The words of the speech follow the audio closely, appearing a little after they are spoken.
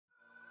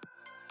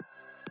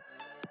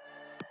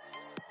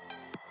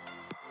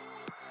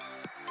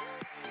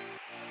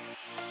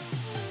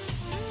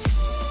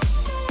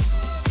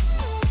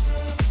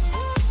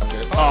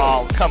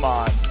Oh, come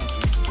on.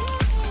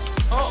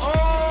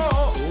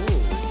 Oh,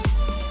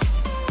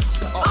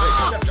 wait,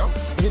 good job, jump.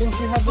 Didn't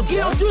you have the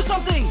jump? do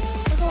something! I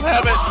don't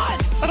have it.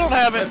 I don't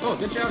have it. Oh,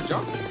 didn't you have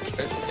jump?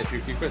 If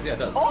you quit, yeah, it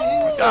does.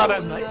 Oh, Got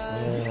it. Nice.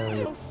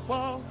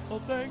 Wow,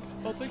 thank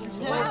you so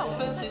much.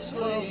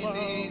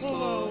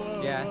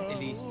 Yes,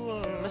 Elise.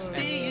 Must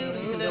be you.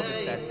 He's a little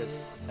bit fat, but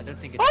I don't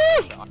think it's.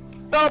 Oh!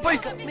 No,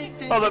 please.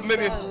 Oh,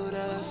 maybe.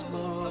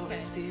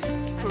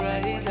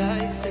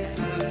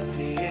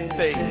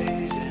 Thanks.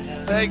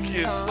 Thank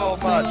you so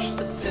much. Yeah,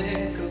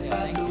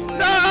 thank you.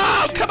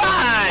 No, come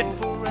on.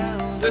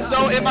 There's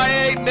no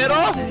MIA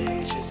middle.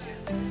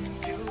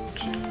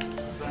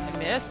 I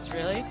missed,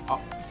 really?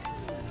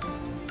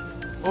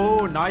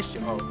 Oh, nice.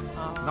 Oh,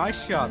 nice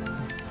shot.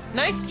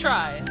 Nice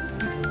try.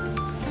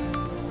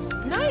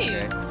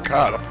 Nice.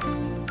 God.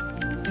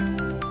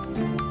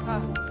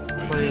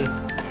 Please.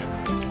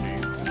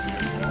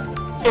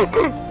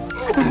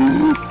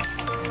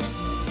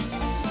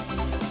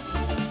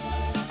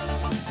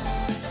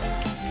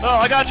 Oh,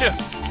 I got you.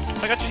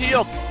 I got you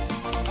healed.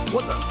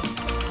 What the?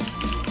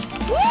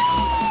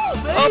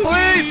 Oh,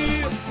 please.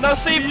 No,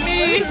 save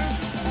me.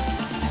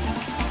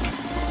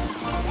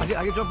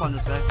 I can jump on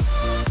this guy.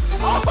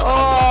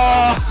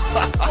 Oh.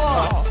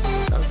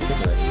 That was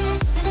stupid.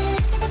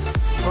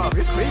 Bro,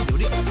 you're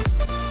crazy.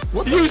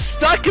 What You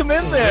stuck him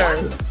in there.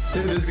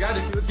 Dude, this guy,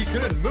 he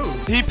couldn't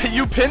move. You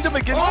pinned him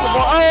against the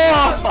wall. Oh.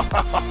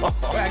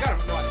 Wait, I got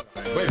him. No,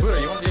 wait, Buddha,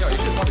 you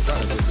should probably try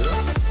this, Buddha.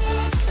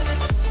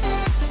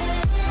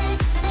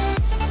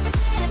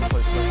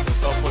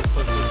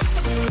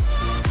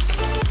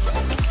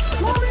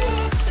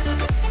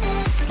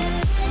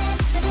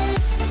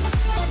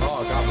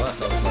 Oh, God bless,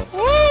 that was close.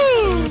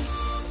 Woo!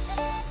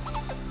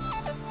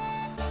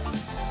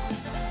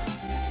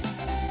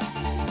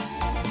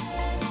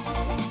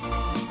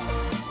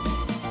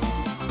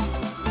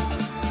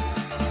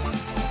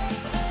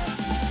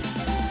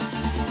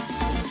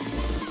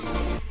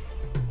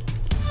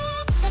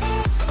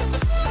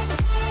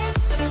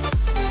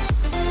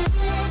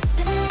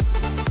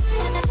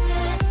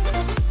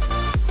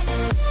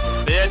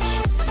 Bitch.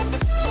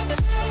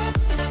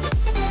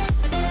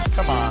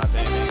 Come on,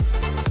 baby.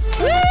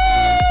 Woo!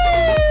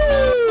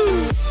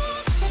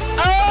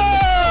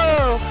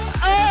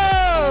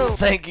 Oh!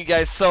 Thank you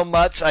guys so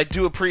much. I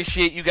do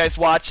appreciate you guys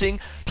watching.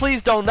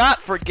 Please do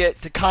not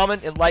forget to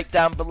comment and like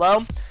down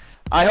below.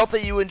 I hope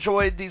that you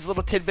enjoyed these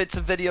little tidbits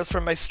of videos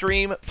from my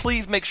stream.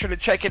 Please make sure to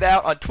check it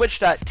out on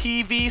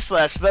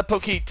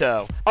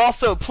twitch.tv/thepoquito.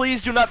 Also,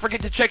 please do not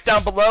forget to check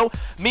down below.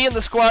 Me and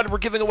the squad, we're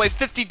giving away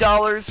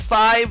 $50,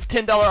 5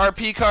 $10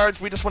 RP cards.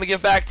 We just want to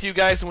give back to you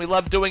guys, and we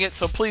love doing it,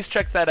 so please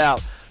check that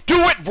out. Do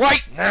it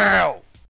right now!